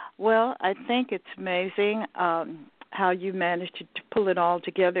 Well, I think it's amazing how you managed to pull it all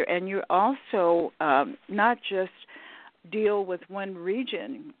together, and you also not just deal with one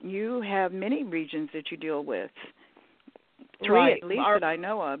region. You have many regions that you deal with. Three at least that I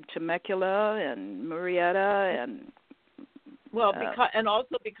know of: Temecula and Murrieta, and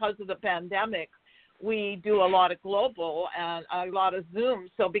because of the pandemic, we do a lot of global and a lot of Zoom.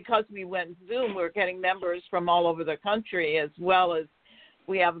 So because we went Zoom, we're getting members from all over the country, as well as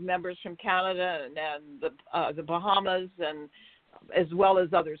we have members from Canada and the Bahamas, and as well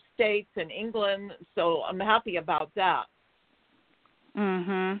as other states and England. So I'm happy about that.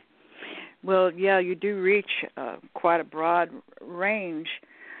 Well, yeah, you do reach quite a broad range.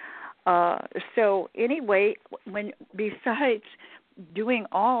 So anyway, besides doing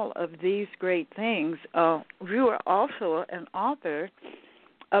all of these great things, you are also an author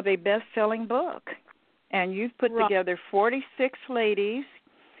of a best-selling book, and you've put together 46 ladies,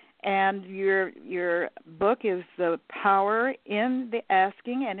 and your book is The Power in the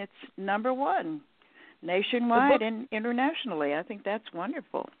Asking, and it's #1 nationwide and internationally. I think that's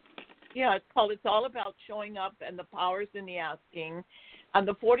wonderful. Yeah, it's all about showing up and the powers in the asking. And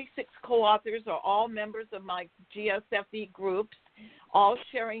the 46 co-authors are all members of my GSFE groups, all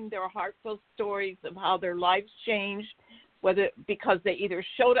sharing their heartfelt stories of how their lives changed, because they either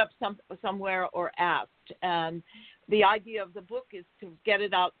showed up somewhere or asked. And the idea of the book is to get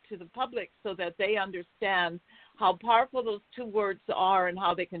it out to the public so that they understand how powerful those two words are and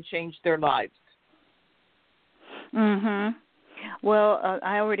how they can change their lives. Well,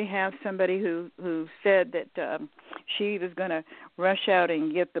 I already have somebody who said that she was going to rush out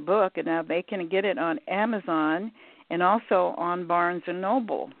and get the book, and now they can get it on Amazon and also on Barnes &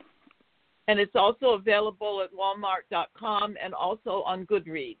 Noble. And it's also available at Walmart.com and also on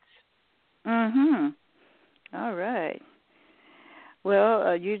Goodreads. All right.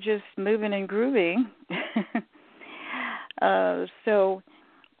 Well, you're just moving and grooving. So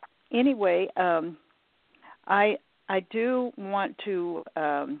anyway, I do want to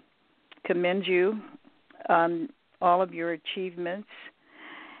commend you on all of your achievements,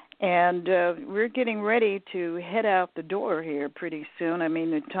 and we're getting ready to head out the door here pretty soon. I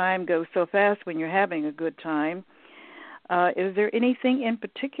mean, the time goes so fast when you're having a good time. Is there anything in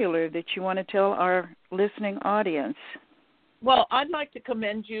particular that you want to tell our listening audience? Well, I'd like to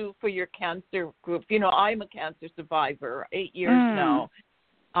commend you for your cancer group. You know, I'm a cancer survivor, 8 years now.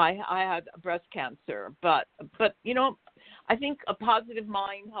 I had breast cancer, but you know, I think a positive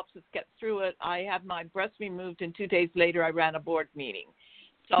mind helps us get through it. I had my breast removed, and 2 days later, I ran a board meeting.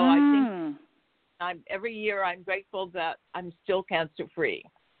 So I think every year I'm grateful that I'm still cancer free.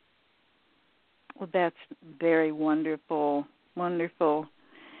 Well, that's very wonderful. Wonderful.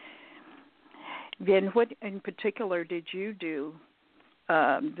 Then, what in particular did you do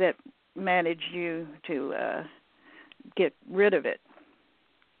that managed you to get rid of it?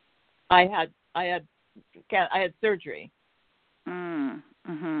 I had surgery.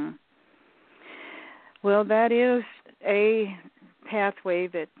 Well, that is a pathway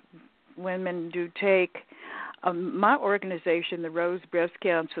that women do take. My organization, the Rose Breast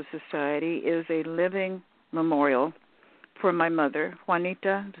Cancer Society, is a living memorial for my mother,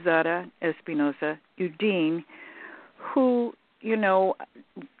 Juanita Zara Espinosa Udine, who, you know,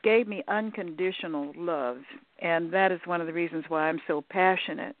 gave me unconditional love. And that is one of the reasons why I'm so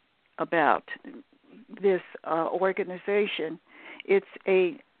passionate about this organization. It's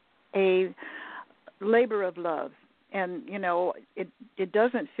a labor of love, and you know, it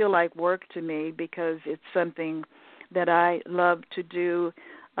doesn't feel like work to me because it's something that I love to do,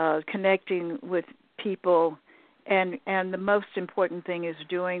 connecting with people, and the most important thing is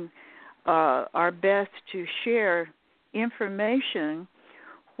doing our best to share information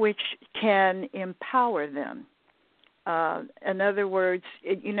which can empower them. In other words,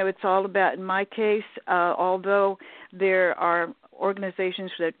 it's all about, in my case, although there are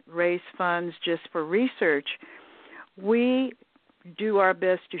organizations that raise funds just for research, we do our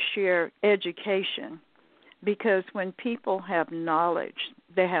best to share education, because when people have knowledge,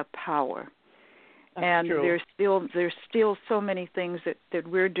 they have power. That's and true. There's still so many things that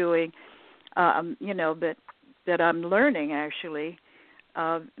we're doing, that I'm learning actually,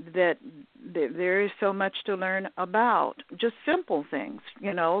 that there is so much to learn about. Just simple things,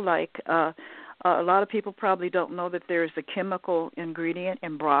 like a lot of people probably don't know that there is a chemical ingredient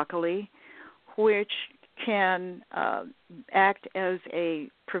in broccoli which can act as a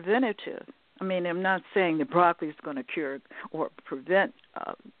preventative. I mean, I'm not saying that broccoli is going to cure or prevent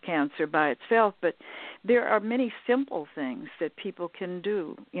cancer by itself, but there are many simple things that people can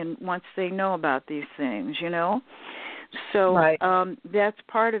do once they know about these things, you know. So right. That's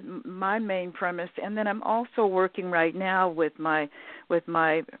part of my main premise. And then I'm also working right now with my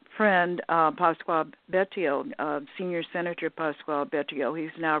friend Pasquale Betio, Senior Senator Pasquale Betio. He's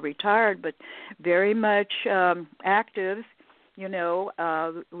now retired, but very much active, you know,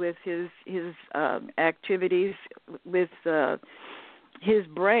 with his activities with his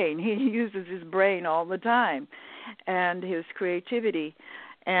brain. He uses his brain all the time and his creativity.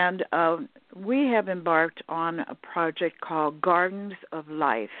 And we have embarked on a project called Gardens of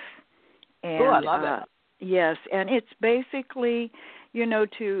Life. And, I love it. Yes, and it's basically, you know,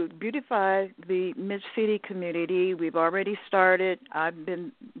 to beautify the Mid-City community. We've already started. I've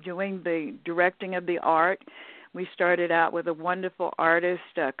been doing the directing of the art. We started out with a wonderful artist,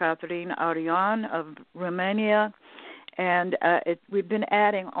 Catherine Arion of Romania, and we've been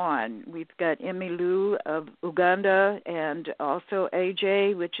adding on. We've got Emilu of Uganda and also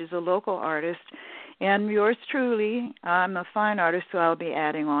AJ, which is a local artist, and yours truly. I'm a fine artist, so I'll be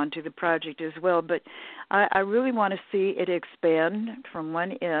adding on to the project as well. But I really want to see it expand from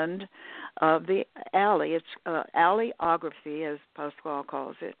one end of the alley. It's alleyography, as Pasquale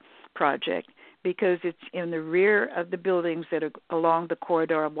calls it, project, because it's in the rear of the buildings that are along the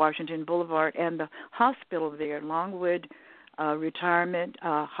corridor of Washington Boulevard, and the hospital there, Longwood Retirement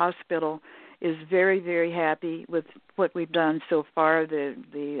Hospital, is very, very happy with what we've done so far.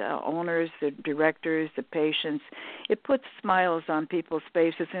 The owners, the directors, the patients. It puts smiles on people's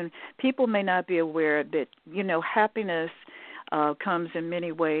faces, and people may not be aware that, you know, happiness comes in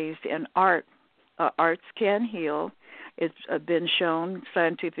many ways, and arts can heal. It's been shown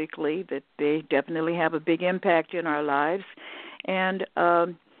scientifically that they definitely have a big impact in our lives. And,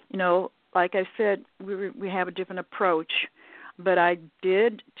 you know, like I said, we have a different approach. But I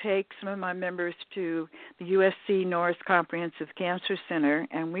did take some of my members to the USC Norris Comprehensive Cancer Center,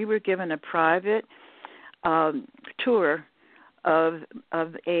 and we were given a private tour of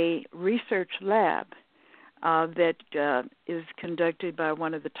a research lab that is conducted by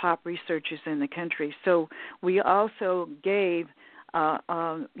one of the top researchers in the country. So we also gave,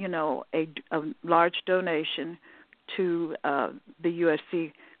 you know, a large donation to the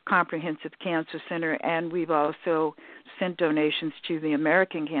USC Comprehensive Cancer Center, and we've also sent donations to the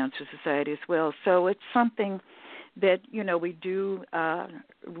American Cancer Society as well. So it's something that, you know, we do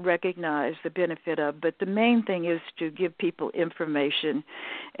recognize the benefit of, but the main thing is to give people information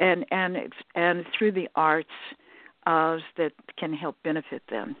and through the arts that can help benefit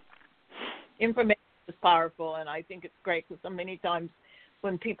them. Information is powerful, and I think it's great because so many times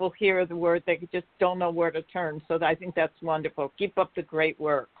when people hear the word, they just don't know where to turn. So I think that's wonderful. Keep up the great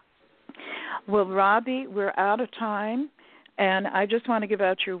work. Well, Robbie, we're out of time, and I just want to give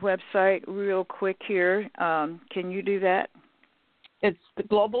out your website real quick here. Can you do that? It's the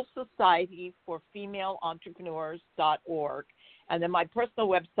Global Society for Female Entrepreneurs.org, and then my personal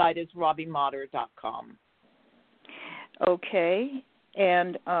website is RobbieMotter.com. Okay,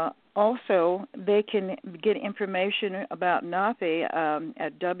 and also they can get information about NAFE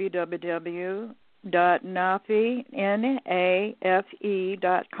at www.nafe.com.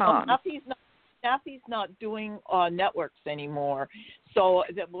 NAFE's not doing networks anymore, so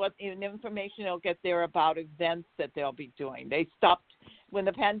what information they'll get there about events that they'll be doing. They stopped when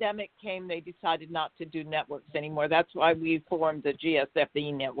the pandemic came. They decided not to do networks anymore. That's why we formed the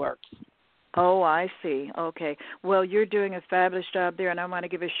GSFE networks. Oh, I see. Okay. Well, you're doing a fabulous job there, and I want to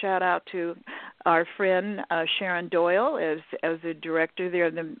give a shout-out to our friend Sharon Doyle as the director there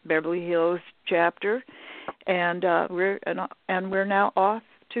in the Beverly Hills chapter, and we're now off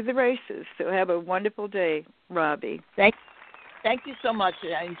to the races. So have a wonderful day, Robbie. Thank you so much.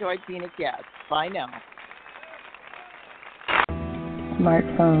 I enjoyed being a guest. Bye now.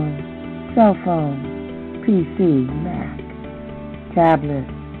 Smartphone, cell phone, PC, Mac, tablet,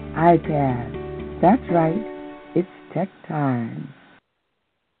 iPad. That's right. It's tech time.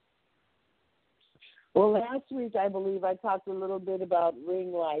 Well, last week I believe I talked a little bit about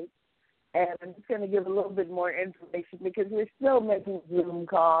ring lights, and I'm just going to give a little bit more information because we're still making Zoom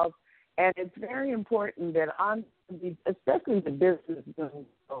calls, and it's very important that especially the business Zoom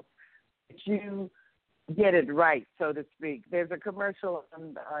calls, that you get it right, so to speak. There's a commercial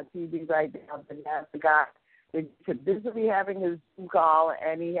on TV right now that has the guy that's busily having his Zoom call,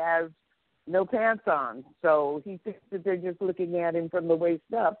 and he has no pants on. So he thinks that they're just looking at him from the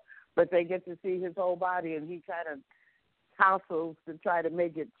waist up, but they get to see his whole body, and he kind of tousles to try to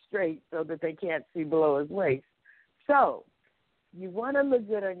make it straight so that they can't see below his waist. So you want to look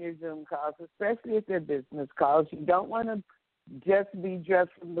good on your Zoom calls, especially if they're business calls. You don't want to just be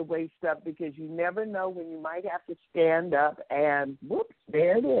dressed from the waist up, because you never know when you might have to stand up and whoops,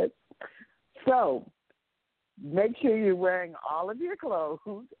 there it is. So make sure you're wearing all of your clothes,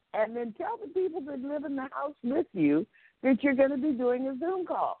 and then tell the people that live in the house with you that you're going to be doing a Zoom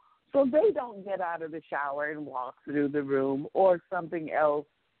call, so they don't get out of the shower and walk through the room or something else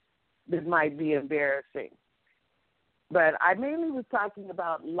that might be embarrassing. But I mainly was talking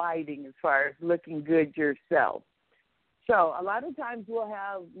about lighting as far as looking good yourself. So a lot of times we'll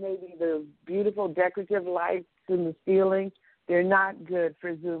have maybe the beautiful decorative lights in the ceiling. They're not good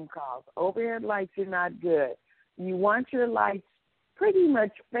for Zoom calls. Overhead lights are not good. You want your lights pretty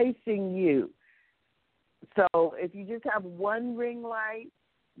much facing you. So if you just have one ring light,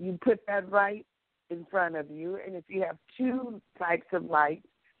 you put that right in front of you. And if you have two types of lights,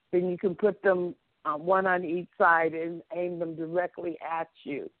 then you can put them one on each side and aim them directly at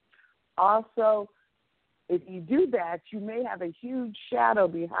you. Also, if you do that, you may have a huge shadow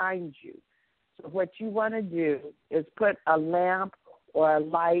behind you. So what you want to do is put a lamp or a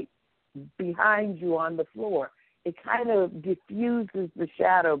light behind you on the floor. It kind of diffuses the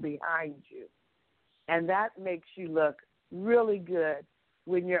shadow behind you. And that makes you look really good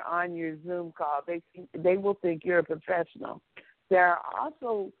when you're on your Zoom call. They will think you're a professional. There are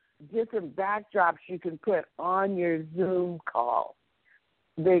also different backdrops you can put on your Zoom call.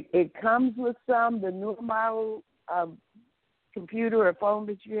 It comes with some. The newer model computer or phone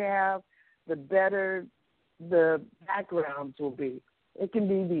that you have, the better the backgrounds will be. It can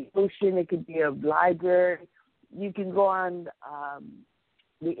be the ocean. It could be a library. You can go on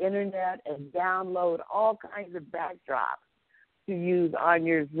the internet and download all kinds of backdrops to use on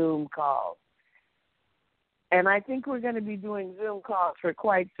your Zoom calls. And I think we're going to be doing Zoom calls for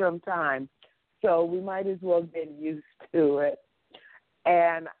quite some time, so we might as well get used to it.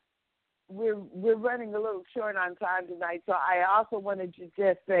 And we're running a little short on time tonight, so I also wanted to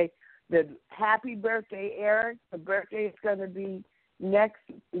just say that happy birthday, Eric. The birthday is going to be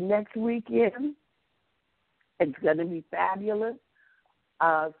next weekend. It's going to be fabulous.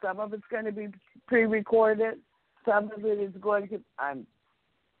 Some of it's going to be pre-recorded. Some of it is going to.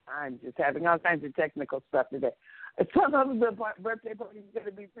 I'm just having all kinds of technical stuff today. Some of the birthday party is going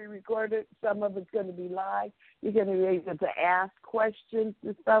to be pre-recorded. Some of it's going to be live. You're going to be able to ask questions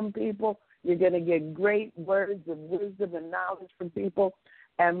to some people. You're going to get great words of wisdom and knowledge from people.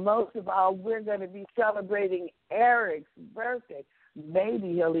 And most of all, we're going to be celebrating Eric's birthday.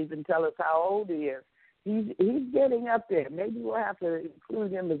 Maybe he'll even tell us how old he is. He's getting up there. Maybe we'll have to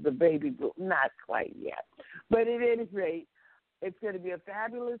include him as a baby boomer. Not quite yet. But at any rate, it's going to be a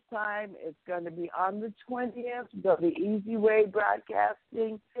fabulous time. It's going to be on the 20th. The Easy Way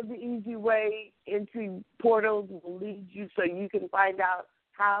Broadcasting. The Easy Way entry portals will lead you so you can find out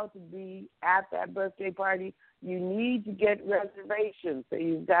how to be at that birthday party. You need to get reservations. So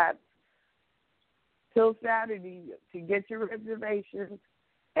you've got till Saturday to get your reservations.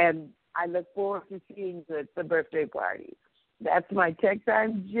 And I look forward to seeing you at the birthday party. That's my Tech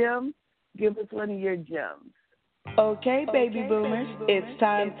Time Gem. Give us one of your gems. Okay, baby boomers, it's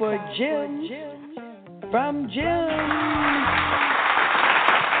time for Gems from Gems.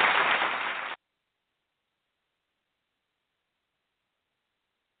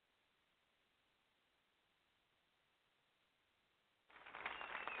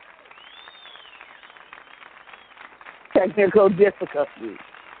 Technical difficulties.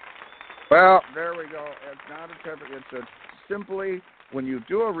 Well, there we go. It's not a technical. It's simply when you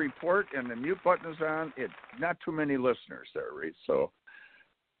do a report and the mute button is on, it's not too many listeners there, Reed. So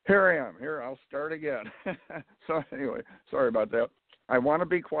here I am. Here, I'll start again. So anyway, sorry about that. I want to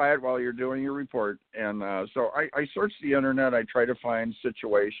be quiet while you're doing your report. And so I search the internet. I try to find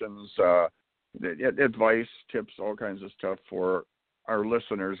situations, advice, tips, all kinds of stuff for our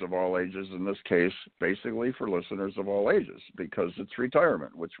listeners of all ages, in this case, basically for listeners of all ages, because it's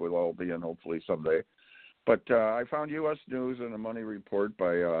retirement, which we'll all be in hopefully someday. But I found U.S. News and a Money Report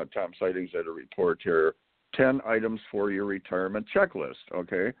by Tom Sightings at a report here, 10 items for your retirement checklist,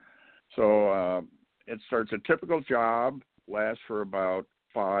 okay? So it starts a typical job, lasts for about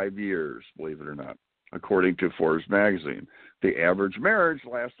 5 years, believe it or not, according to Forbes magazine. The average marriage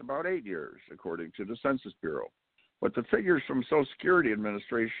lasts about 8 years, according to the Census Bureau. But the figures from Social Security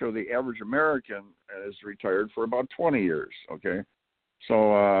Administration show the average American is retired for about 20 years, okay?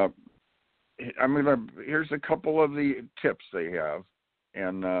 So here's a couple of the tips they have,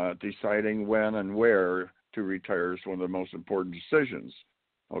 and deciding when and where to retire is one of the most important decisions.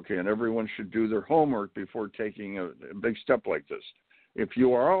 Okay, and everyone should do their homework before taking a big step like this. If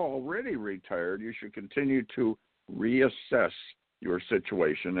you are already retired, you should continue to reassess your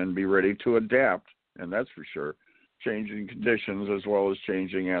situation and be ready to adapt, and that's for sure, changing conditions as well as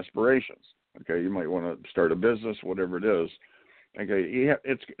changing aspirations. Okay, you might want to start a business, whatever it is. Okay,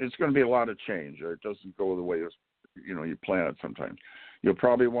 it's going to be a lot of change. It doesn't go the way you plan it sometimes. You'll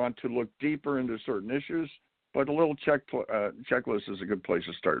probably want to look deeper into certain issues, but a little checklist is a good place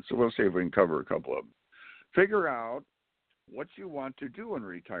to start. So we'll see if we can cover a couple of them. Figure out what you want to do in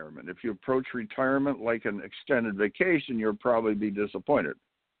retirement. If you approach retirement like an extended vacation, you'll probably be disappointed.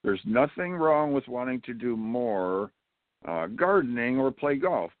 There's nothing wrong with wanting to do more gardening or play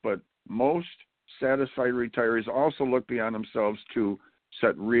golf, but most satisfied retirees also look beyond themselves to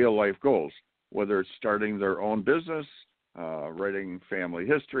set real-life goals, whether it's starting their own business, writing family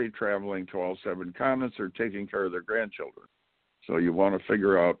history, traveling to all 7 continents, or taking care of their grandchildren. So you want to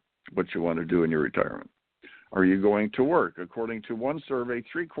figure out what you want to do in your retirement. Are you going to work? According to one survey,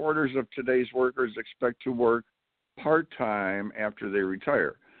 3/4 of today's workers expect to work part-time after they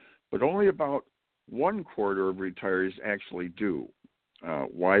retire, but only about 1/4 of retirees actually do.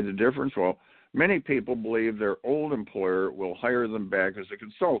 Why the difference? Well, many people believe their old employer will hire them back as a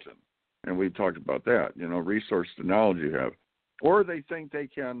consultant, and we've talked about that, resource the knowledge you have. Or they think they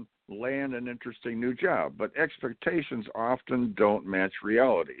can land an interesting new job, but expectations often don't match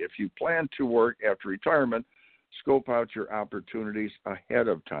reality. If you plan to work after retirement, scope out your opportunities ahead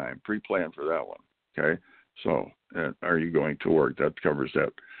of time. Pre-plan for that one, okay? So are you going to work? That covers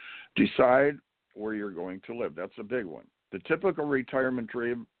that. Decide where you're going to live. That's a big one. The typical retirement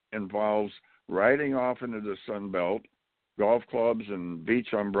dream involves riding off into the Sun Belt, golf clubs and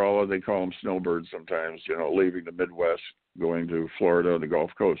beach umbrella. They call them snowbirds sometimes, leaving the Midwest, going to Florida, the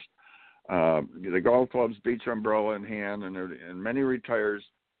Gulf Coast. The golf clubs, beach umbrella in hand, and many retirees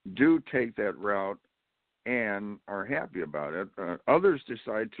do take that route and are happy about it. Others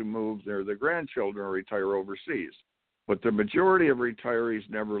decide to move their grandchildren or retire overseas. But the majority of retirees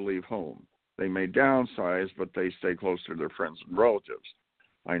never leave home. They may downsize, but they stay close to their friends and relatives.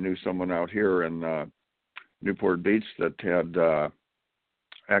 I knew someone out here in Newport Beach that had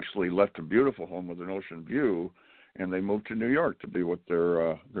actually left a beautiful home with an ocean view, and they moved to New York to be with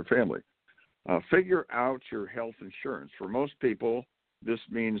their family. Figure out your health insurance. For most people, this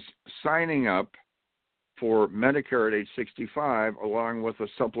means signing up for Medicare at age 65 along with a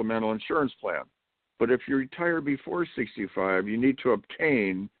supplemental insurance plan. But if you retire before 65, you need to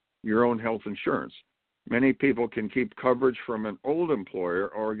obtain your own health insurance. Many people can keep coverage from an old employer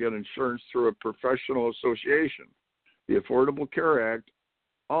or get insurance through a professional association. The Affordable Care Act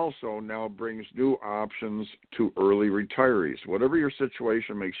also now brings new options to early retirees. Whatever your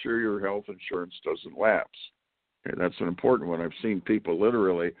situation, make sure your health insurance doesn't lapse. Okay, that's an important one. I've seen people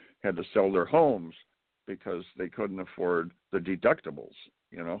literally had to sell their homes because they couldn't afford the deductibles,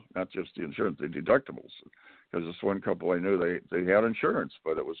 not just the insurance, the deductibles. Because this one couple I knew, they had insurance,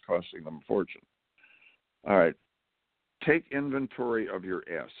 but it was costing them a fortune. All right, take inventory of your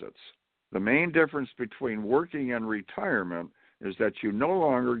assets. The main difference between working and retirement is that you no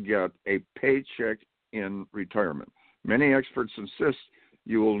longer get a paycheck in retirement. Many experts insist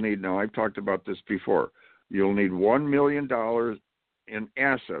you will need, now I've talked about this before, you'll need $1 million in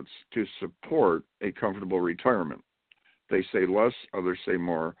assets to support a comfortable retirement. They say less, others say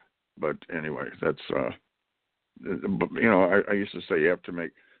more, but anyway, that's, I used to say you have to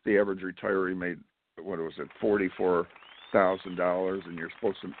make, the average retiree made, $44,000, and you're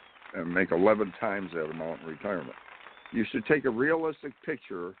supposed to make 11 times that amount in retirement. You should take a realistic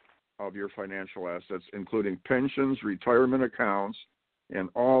picture of your financial assets, including pensions, retirement accounts, and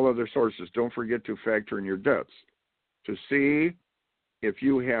all other sources. Don't forget to factor in your debts to see if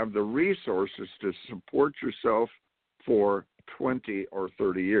you have the resources to support yourself for 20 or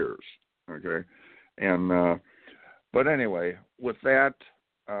 30 years, okay? And but anyway, with that,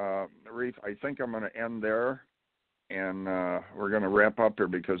 Reef, I think I'm going to end there, and we're going to wrap up here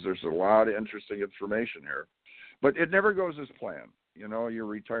because there's a lot of interesting information here. But it never goes as planned. Your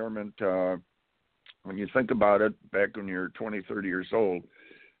retirement, when you think about it, back when you're 20, 30 years old,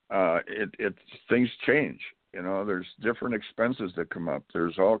 things change. There's different expenses that come up.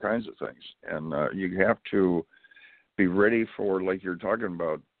 There's all kinds of things. And you have to be ready for, like you're talking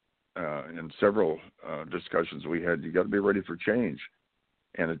about in several discussions we had, you got to be ready for change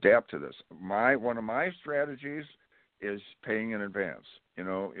and adapt to this. One of my strategies is paying in advance.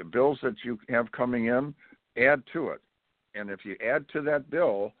 Bills that you have coming in, add to it. And if you add to that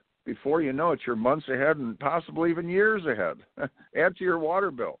bill, before you know it, you're months ahead and possibly even years ahead. Add to your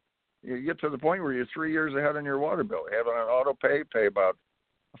water bill. You get to the point where you're 3 years ahead on your water bill. Have it on auto pay about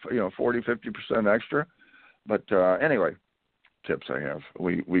 40-50% extra. But anyway, tips I have.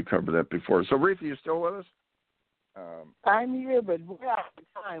 We covered that before. So, Reetha, you still with us? I'm here, but we're out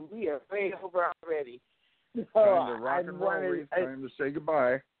of time. We are way over already. So time to rock and roll, Reetha. Time to say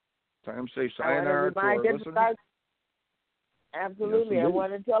goodbye. Time to say sayonara to our listeners. Absolutely. Yes, I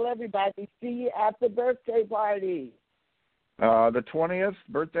want to tell everybody, see you at the birthday party. The 20th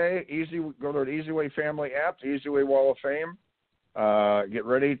birthday, go to the Easy Way family app, the Easy Way Wall of Fame. Get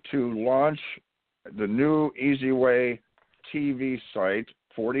ready to launch the new Easy Way TV site,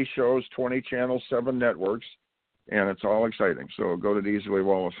 40 shows, 20 channels, 7 networks, and it's all exciting. So go to the Easy Way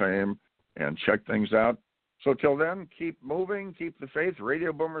Wall of Fame and check things out. So till then, keep moving, keep the faith.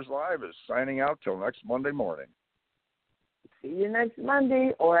 Radio Boomers Live is signing out till next Monday morning. See you next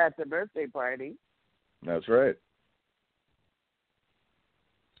Monday or at the birthday party. That's right.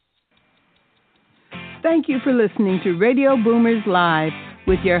 Thank you for listening to Radio Boomers Live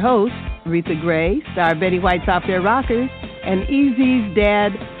with your hosts, Reetha Gray, Star Betty White's Off Their Rockers, and Easy's dad,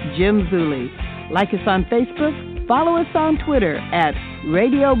 Jim Zuley. Like us on Facebook, follow us on Twitter at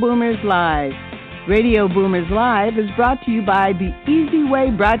Radio Boomers Live. Radio Boomers Live is brought to you by the Easy Way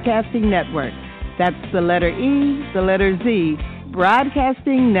Broadcasting Network. That's the letter E, the letter Z,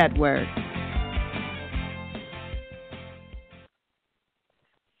 Broadcasting Network.